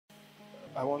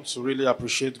I want to really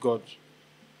appreciate God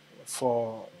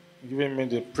for giving me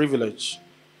the privilege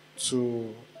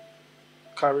to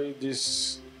carry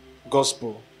this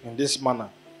gospel in this manner.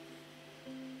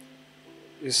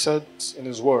 He said in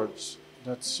his words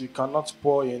that you cannot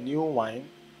pour a new wine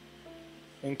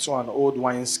into an old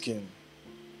wineskin.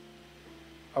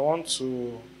 I want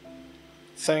to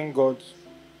thank God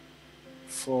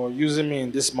for using me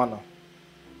in this manner.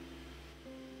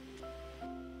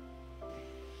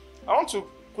 I want to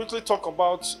quickly talk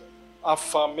about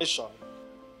affirmation.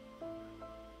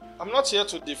 I'm not here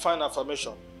to define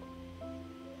affirmation,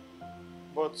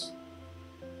 but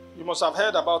you must have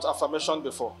heard about affirmation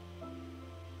before.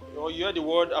 Or you hear the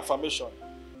word affirmation.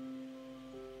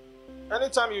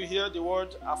 Anytime you hear the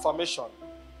word affirmation,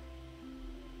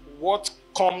 what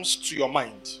comes to your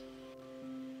mind?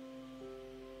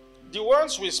 The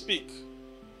words we speak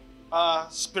are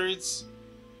spirits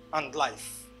and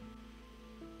life.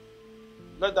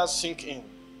 Let that sink in.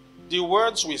 The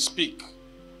words we speak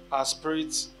are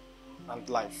spirits and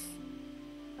life.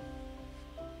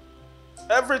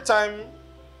 Every time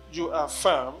you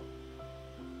affirm,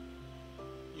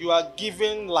 you are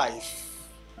giving life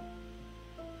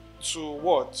to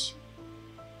what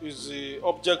is the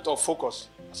object of focus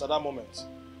at that moment.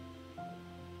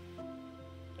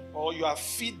 Or you are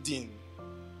feeding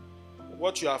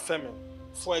what you are affirming.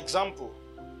 For example,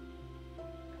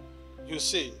 you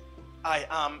say, I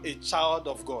am a child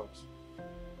of God.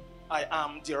 I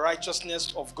am the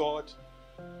righteousness of God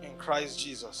in Christ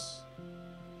Jesus.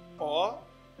 Or,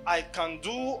 I can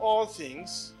do all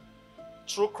things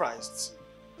through Christ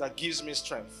that gives me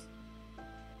strength.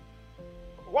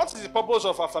 What is the purpose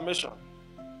of affirmation?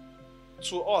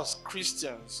 To us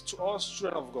Christians, to us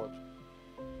children of God.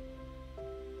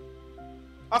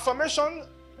 Affirmation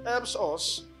helps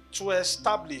us to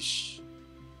establish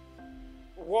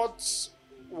what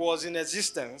was in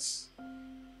existence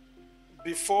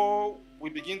before we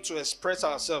begin to express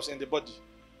ourselves in the body.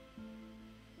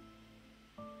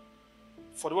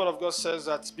 For the word of God says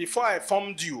that before I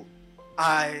formed you,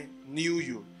 I knew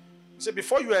you. So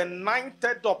before you were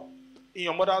anointed up in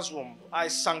your mother's womb, I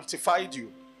sanctified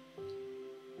you.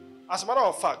 As a matter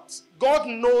of fact, God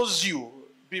knows you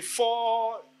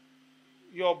before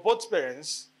your both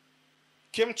parents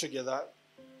came together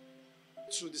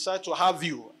to decide to have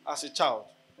you as a child.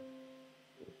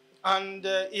 And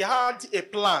he had a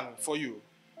plan for you.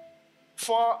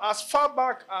 For as far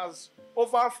back as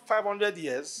over 500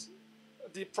 years,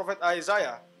 the prophet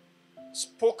Isaiah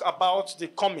spoke about the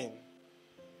coming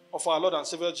of our Lord and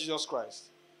Savior Jesus Christ.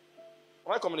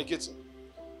 Am I communicating?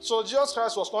 So Jesus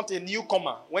Christ was not a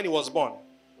newcomer when he was born.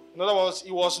 In other words,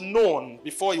 he was known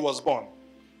before he was born.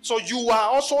 So you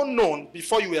are also known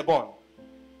before you were born.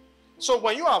 So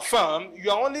when you affirm, you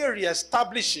are only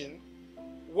re-establishing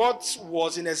what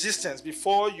was in existence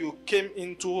before you came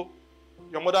into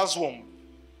your mother's womb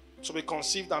to be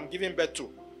conceived and given birth to.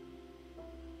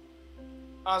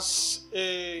 As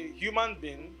a human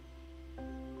being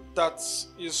that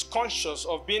is conscious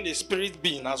of being a spirit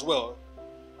being as well,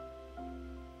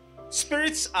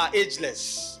 spirits are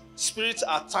ageless. Spirits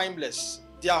are timeless.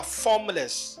 They are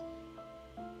formless.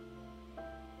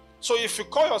 So if you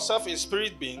call yourself a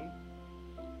spirit being,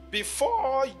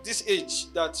 before this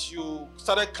age that you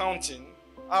started counting,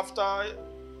 after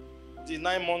the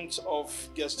 9 months of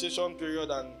gestation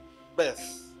period and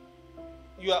birth,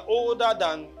 you are older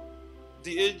than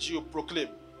the age you proclaim.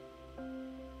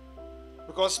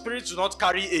 Because spirits do not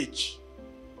carry age.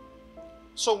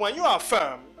 So when you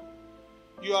affirm,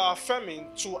 you are affirming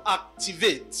to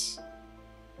activate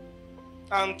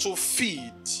and to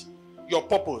feed your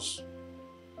purpose.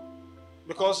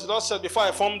 Because the Lord said, before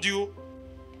I formed you,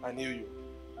 I knew you.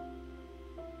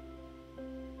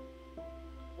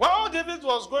 While David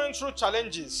was going through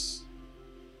challenges,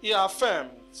 he affirmed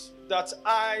that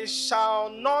I shall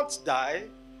not die,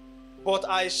 but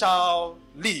I shall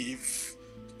live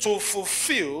to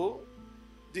fulfill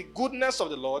the goodness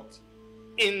of the Lord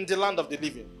in the land of the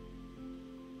living.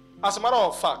 As a matter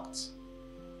of fact,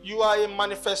 you are a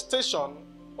manifestation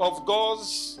of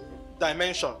God's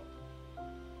dimension.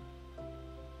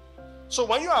 So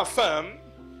when you affirm,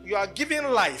 you are giving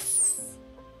life.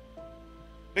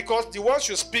 Because the words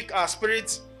you speak are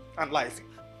spirit and life.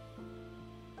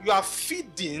 You are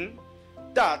feeding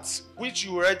that which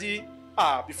you already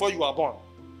are before you are born.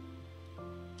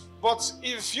 But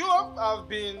if you have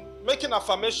been making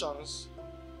affirmations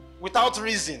without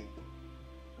reason,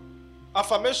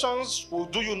 affirmations will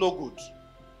do you no good.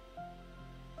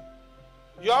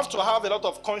 You have to have a lot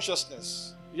of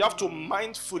consciousness. You have to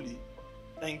mindfully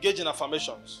engage in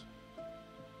affirmations,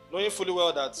 knowing fully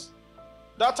well that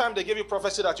That time they gave you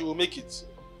prophecy that you will make it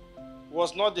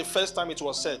was not the first time it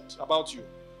was said about you.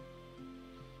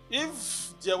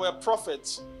 If there were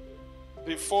prophets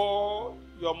before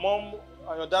your mom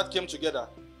and your dad came together,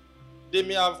 they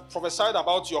may have prophesied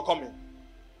about your coming.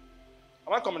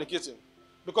 Am I communicating?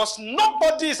 Because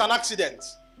nobody is an accident.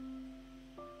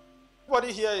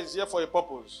 Everybody here is here for a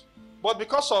purpose. But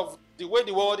because of the way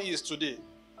the world is today,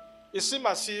 it seems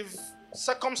as if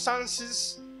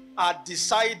circumstances are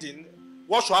deciding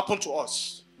what should happen to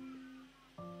us.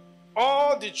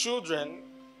 All the children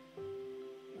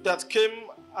that came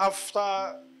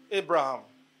after Abraham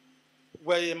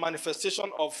were a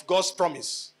manifestation of God's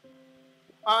promise.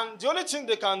 And the only thing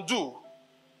they can do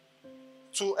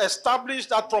to establish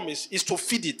that promise is to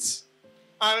feed it.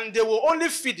 And they will only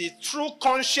feed it through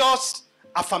conscious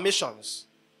affirmations.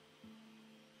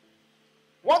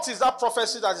 What is that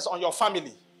prophecy that is on your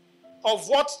family? Of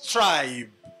what tribe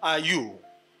are you?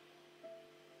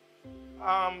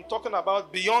 I'm talking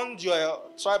about beyond your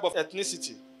tribe of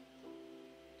ethnicity.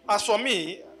 As for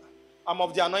me, I'm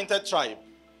of the anointed tribe.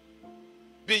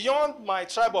 Beyond my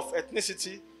tribe of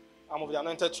ethnicity, I'm of the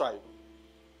anointed tribe.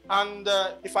 And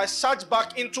if I search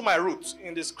back into my roots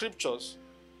in the scriptures,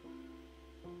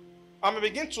 I may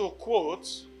begin to quote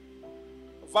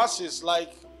verses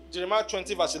like Jeremiah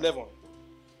 20 verse 11.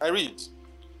 I read.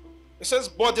 It says,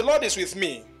 "But the Lord is with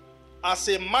me as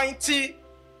a mighty,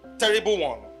 terrible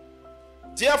one.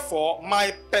 Therefore,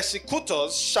 my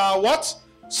persecutors shall what?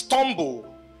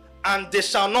 Stumble, and they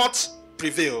shall not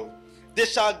prevail. They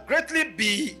shall greatly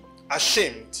be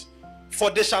ashamed, for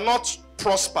they shall not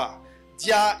prosper.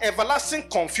 Their everlasting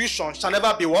confusion shall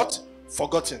never be what?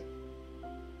 Forgotten."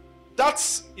 That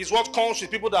is what comes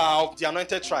with people that are of the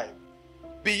anointed tribe.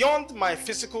 Beyond my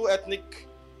physical ethnic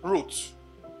roots,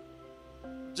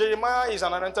 Jeremiah is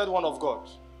an anointed one of God.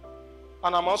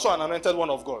 And I'm also an anointed one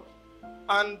of God.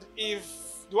 And if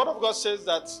the word of God says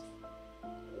that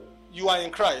you are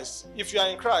in Christ, if you are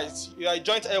in Christ, you are a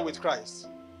joint heir with Christ.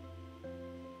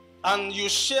 And you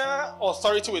share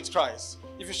authority with Christ.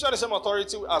 If you share the same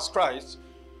authority as Christ,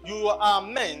 you are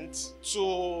meant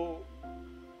to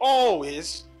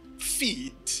always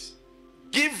feed,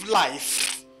 give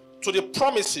life to the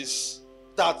promises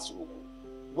that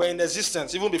were in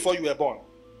existence even before you were born,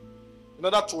 in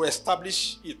order to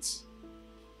establish it.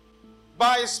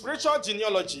 By spiritual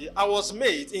genealogy, I was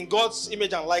made in God's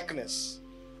image and likeness.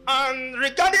 And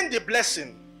regarding the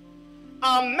blessing,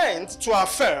 I'm meant to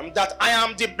affirm that I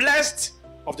am the blessed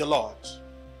of the Lord.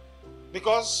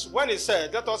 Because when he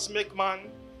said, "Let us make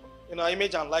man in our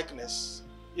image and likeness,"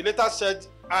 he later said,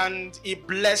 "And he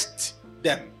blessed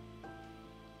them."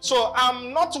 So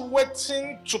I'm not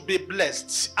waiting to be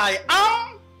blessed. I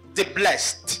am the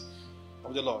blessed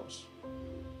of the Lord.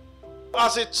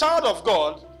 As a child of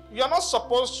God, you are not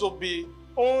supposed to be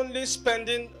only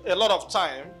spending a lot of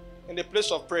time in the place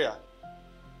of prayer.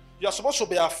 You are supposed to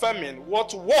be affirming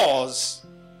what was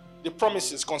the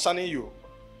promises concerning you.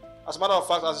 As a matter of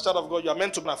fact, as a child of God, you are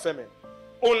meant to be affirming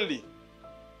only.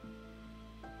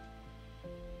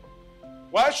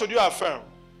 Why should you affirm?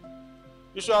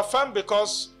 You should affirm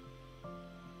because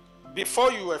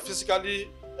before you were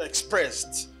physically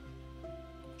expressed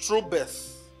through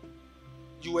birth,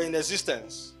 you were in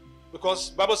existence. Because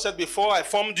the Bible said, "Before I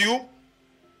formed you,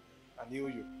 I knew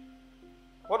you."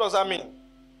 What does that mean?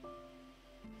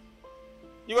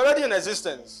 You were already in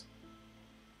existence.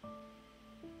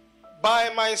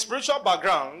 By my spiritual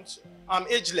background, I'm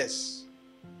ageless.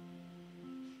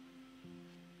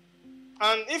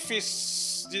 And if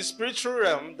it's the spiritual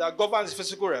realm that governs the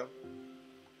physical realm,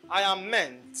 I am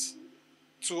meant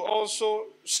to also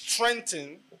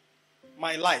strengthen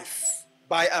my life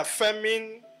by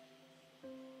affirming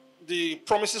the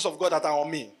promises of God that are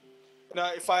on me.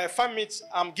 Now, if I affirm it,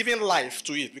 I'm giving life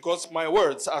to it because my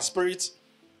words are spirit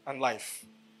and life.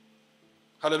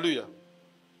 Hallelujah.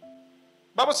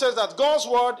 The Bible says that God's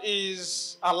word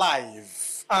is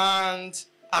alive and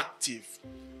active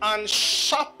and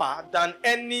sharper than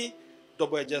any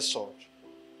double-edged sword.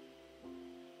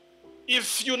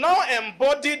 If you now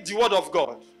embody the word of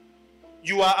God,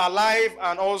 you are alive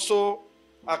and also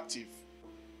active.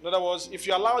 In other words, if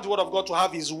you allow the word of God to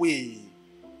have his way,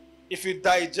 if you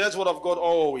digest the word of God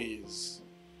always,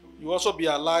 you also be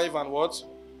alive and what?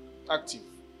 Active.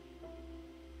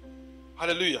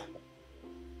 Hallelujah.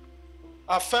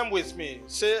 Affirm with me.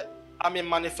 Say, "I'm a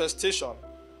manifestation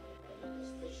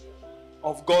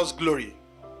of God's glory."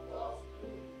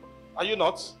 Are you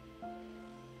not?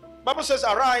 The Bible says,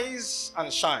 "Arise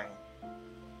and shine,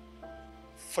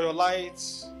 for your light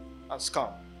has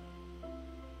come."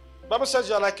 The Bible says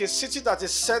you are like a city that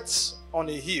is set on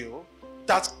a hill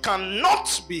that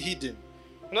cannot be hidden.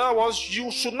 In other words,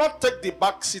 you should not take the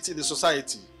back seat in the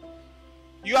society.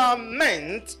 You are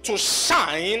meant to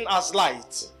shine as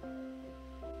light.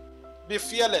 Be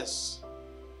fearless.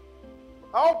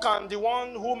 How can the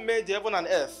one who made the heaven and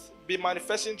earth be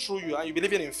manifesting through you and you be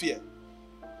living in fear?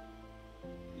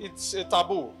 It's a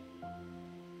taboo.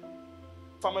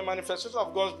 From a manifestation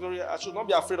of God's glory, I should not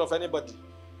be afraid of anybody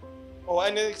or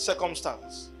any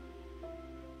circumstance.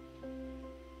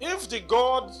 If the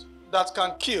God that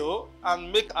can kill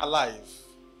and make alive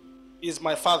is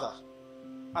my Father,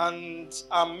 and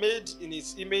I'm made in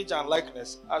His image and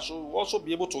likeness, I should also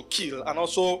be able to kill and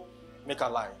also make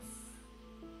alive.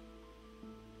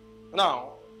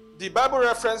 Now, the Bible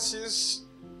references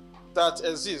that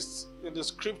exist in the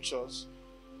scriptures,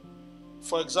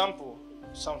 for example,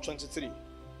 Psalm 23,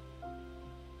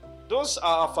 those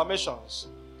are affirmations.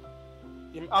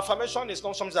 Affirmation is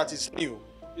not something that is new.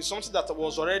 It's something that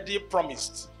was already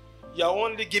promised. You are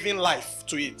only giving life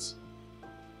to it.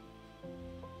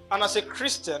 And as a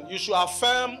Christian, you should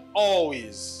affirm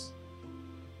always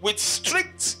with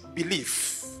strict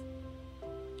belief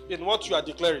in what you are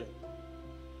declaring.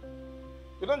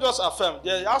 You don't just affirm.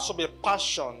 There has to be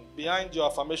passion behind your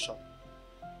affirmation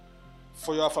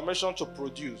for your affirmation to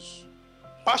produce.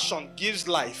 Passion gives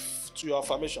life to your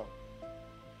affirmation.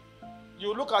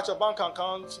 You look at your bank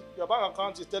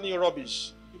account is telling you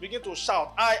rubbish. You begin to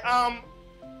shout, I am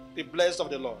the blessed of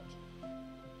the Lord.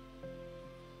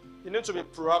 You need to be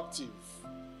proactive.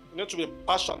 You need to be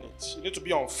passionate. You need to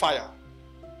be on fire.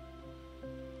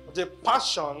 The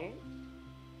passion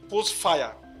puts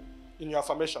fire in your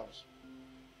affirmations.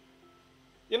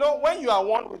 You know, when you are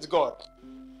one with God,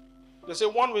 they say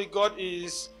one with God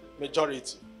is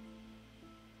majority.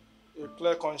 A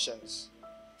clear conscience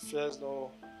fears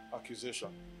no accusation.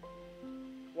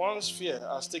 Once fear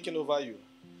has taken over you,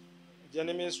 the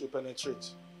enemies will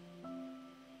penetrate.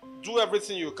 Do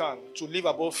everything you can to live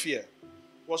above fear.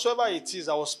 Whatsoever it is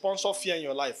that will sponsor fear in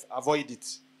your life, avoid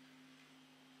it.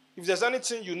 If there's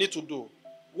anything you need to do,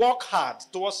 work hard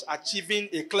towards achieving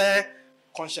a clear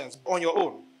conscience on your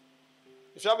own.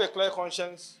 If you have a clear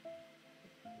conscience,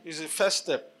 it's the first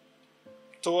step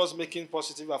towards making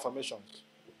positive affirmations.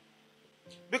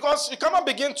 Because you cannot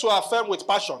begin to affirm with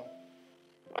passion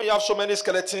when you have so many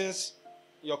skeletons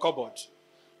in your cupboard.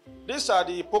 These are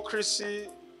the hypocrisy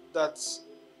that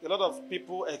a lot of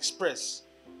people express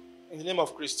in the name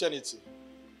of Christianity.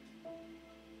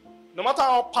 No matter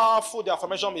how powerful the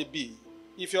affirmation may be,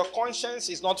 if your conscience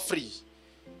is not free,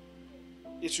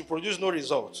 it will produce no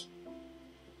result.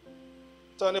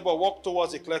 Tell your neighbor, walk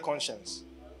towards a clear conscience.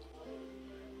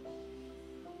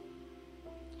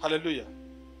 Hallelujah.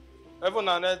 Heaven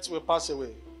and earth will pass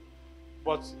away,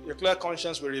 but a clear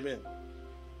conscience will remain.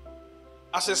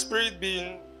 As a spirit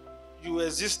being, you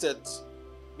existed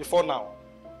before now.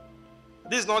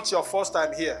 This is not your first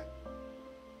time here.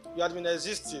 You had been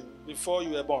existing before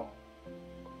you were born.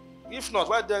 If not,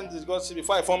 why then did God say,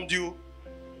 before I formed you?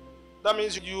 That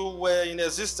means you were in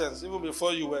existence even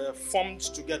before you were formed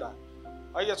together.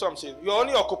 I get what I'm saying? You're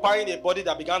only occupying a body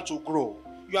that began to grow.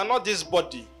 You are not this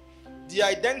body. The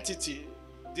identity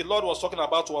the Lord was talking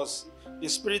about was the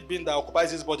spirit being that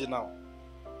occupies this body now.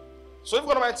 So if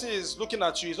God Almighty is looking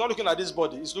at you, He's not looking at this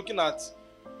body, He's looking at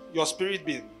your spirit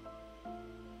being.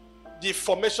 The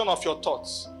formation of your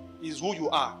thoughts is who you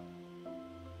are.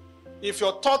 If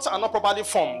your thoughts are not properly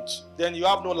formed, then you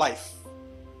have no life.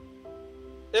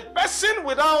 A person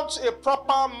without a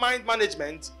proper mind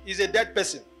management is a dead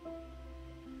person.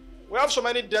 We have so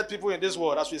many dead people in this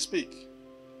world as we speak.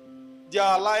 They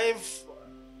are alive,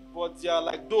 but they are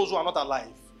like those who are not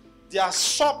alive. They are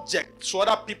subject to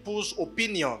other people's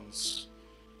opinions.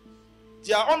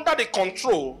 They are under the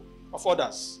control of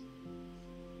others.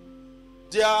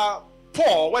 They are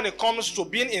poor when it comes to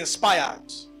being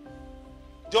inspired.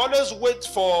 They always wait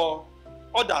for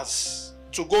others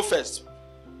to go first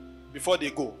before they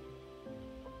go.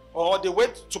 Or they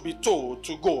wait to be told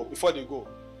to go before they go.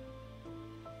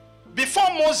 Before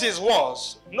Moses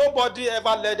was, nobody ever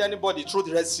led anybody through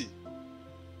the Red Sea.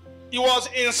 He was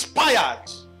inspired.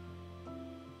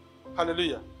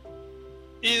 Hallelujah.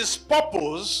 His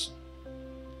purpose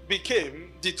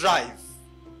became the drive.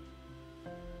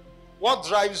 What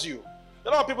drives you? A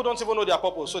lot of people don't even know their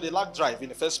purpose, so they lack drive in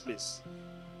the first place.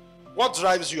 What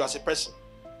drives you as a person?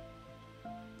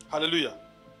 Hallelujah.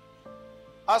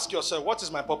 Ask yourself, what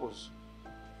is my purpose?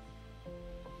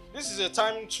 This is a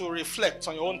time to reflect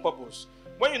on your own purpose.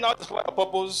 When you now discover your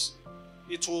purpose,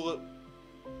 it will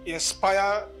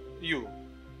inspire you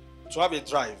to have a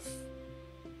drive.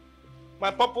 My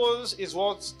purpose is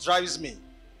what drives me.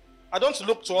 I don't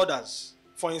look to others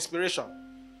for inspiration.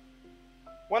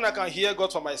 When I can hear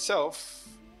God for myself,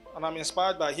 and I'm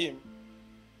inspired by him.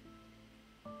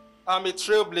 I'm a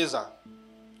trailblazer.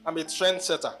 I'm a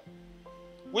trendsetter,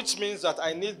 which means that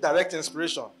I need direct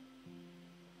inspiration.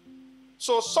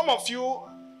 So some of you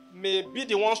may be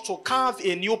the ones to carve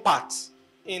a new path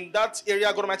in that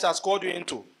area God Almighty has called you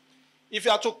into. If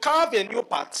you are to carve a new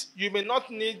path, you may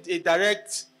not need a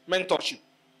direct mentorship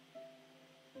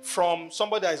from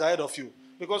somebody that is ahead of you,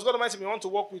 because God Almighty may want to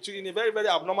work with you in a very, very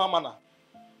abnormal manner.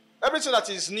 Everything that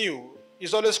is new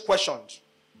is always questioned.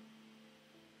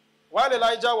 While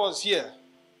Elijah was here,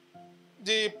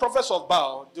 the prophets of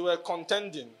Baal, they were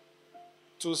contending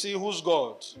to see whose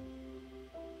God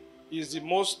is the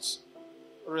most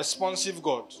responsive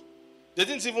God. They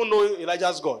didn't even know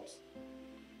Elijah's God.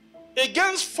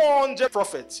 Against 400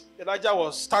 prophets, Elijah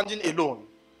was standing alone.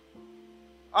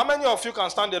 How many of you can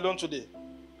stand alone today?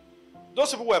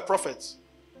 Those people were prophets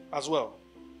as well.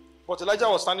 But Elijah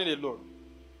was standing alone.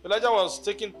 Elijah was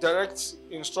taking direct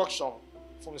instruction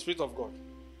from the Spirit of God.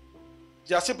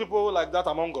 There are still people like that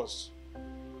among us.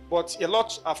 But a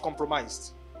lot have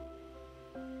compromised.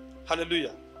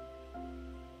 Hallelujah.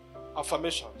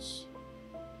 Affirmations.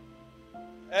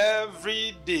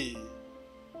 Every day,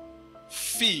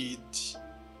 feed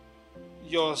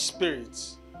your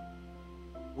spirit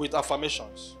with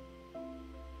affirmations.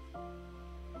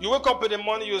 You wake up in the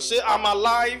morning, you say, I'm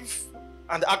alive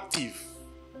and active.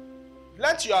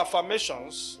 Let your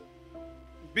affirmations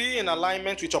be in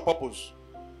alignment with your purpose.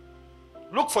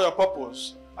 Look for your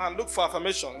purpose and look for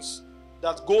affirmations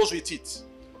that goes with it.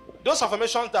 Those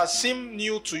affirmations that seem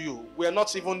new to you were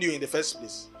not even new in the first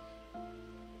place,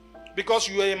 because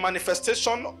you are a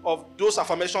manifestation of those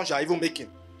affirmations you are even making.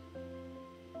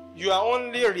 You are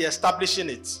only re-establishing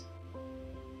it.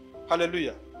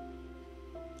 Hallelujah.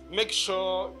 Make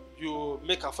sure you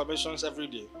make affirmations every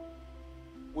day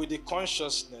with the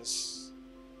consciousness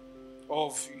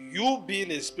of you being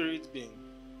a spirit being,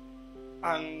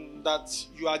 and that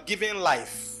you are giving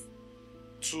life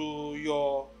to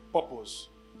your purpose.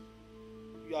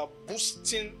 You are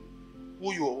boosting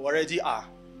who you already are.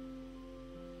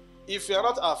 If you are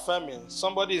not affirming,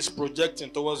 somebody is projecting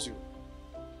towards you.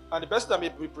 And the person that may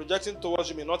be projecting towards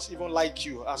you may not even like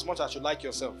you as much as you like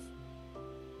yourself.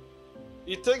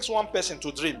 It takes one person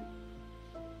to dream.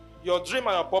 Your dream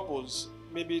and your purpose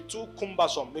may be too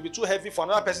cumbersome, may be too heavy for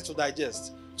another person to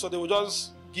digest. So they will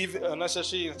just give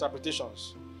unnecessary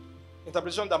interpretations.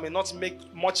 Interpretations that may not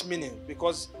make much meaning,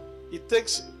 because it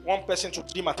takes one person to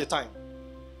dream at a time.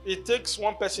 It takes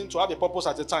one person to have a purpose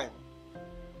at a time.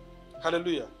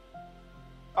 Hallelujah.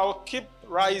 I'll keep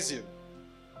rising.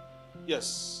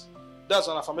 Yes. That's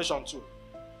an affirmation too.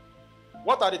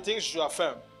 What are the things you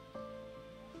affirm?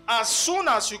 As soon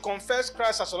as you confess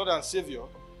Christ as your Lord and Savior,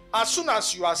 as soon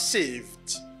as you are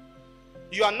saved,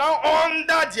 you are now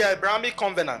under the Abrahamic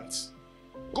covenant.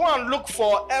 Go and look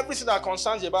for everything that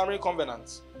concerns the Abrahamic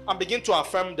covenant and begin to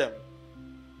affirm them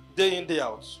day in, day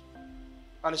out.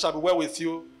 And it shall be well with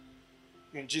you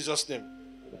in Jesus' name.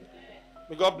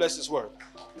 May God bless His word.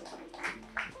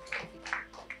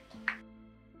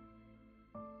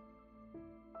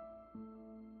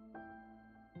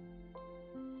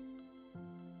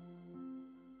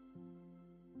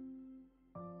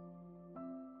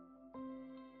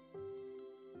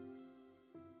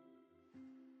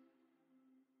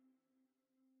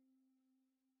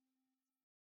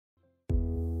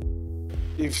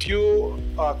 If you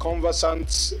are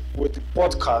conversant with the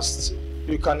podcast,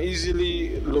 you can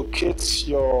easily locate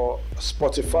your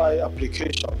Spotify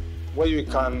application, where you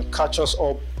can catch us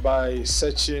up by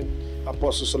searching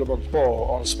Apostle Solomon Paul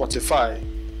on Spotify.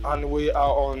 And we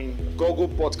are on Google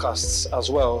Podcasts as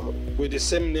well with the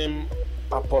same name,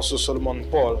 Apostle Solomon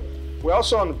Paul. We're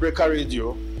also on Breaker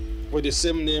Radio with the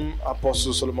same name,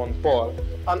 Apostle Solomon Paul.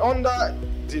 And under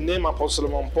the name Apostle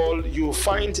Solomon Paul, you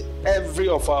find every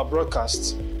of our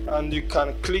broadcasts, and you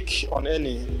can click on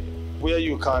any where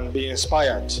you can be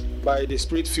inspired by the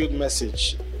Spirit-filled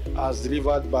message as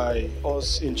delivered by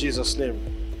us in Jesus'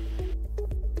 name.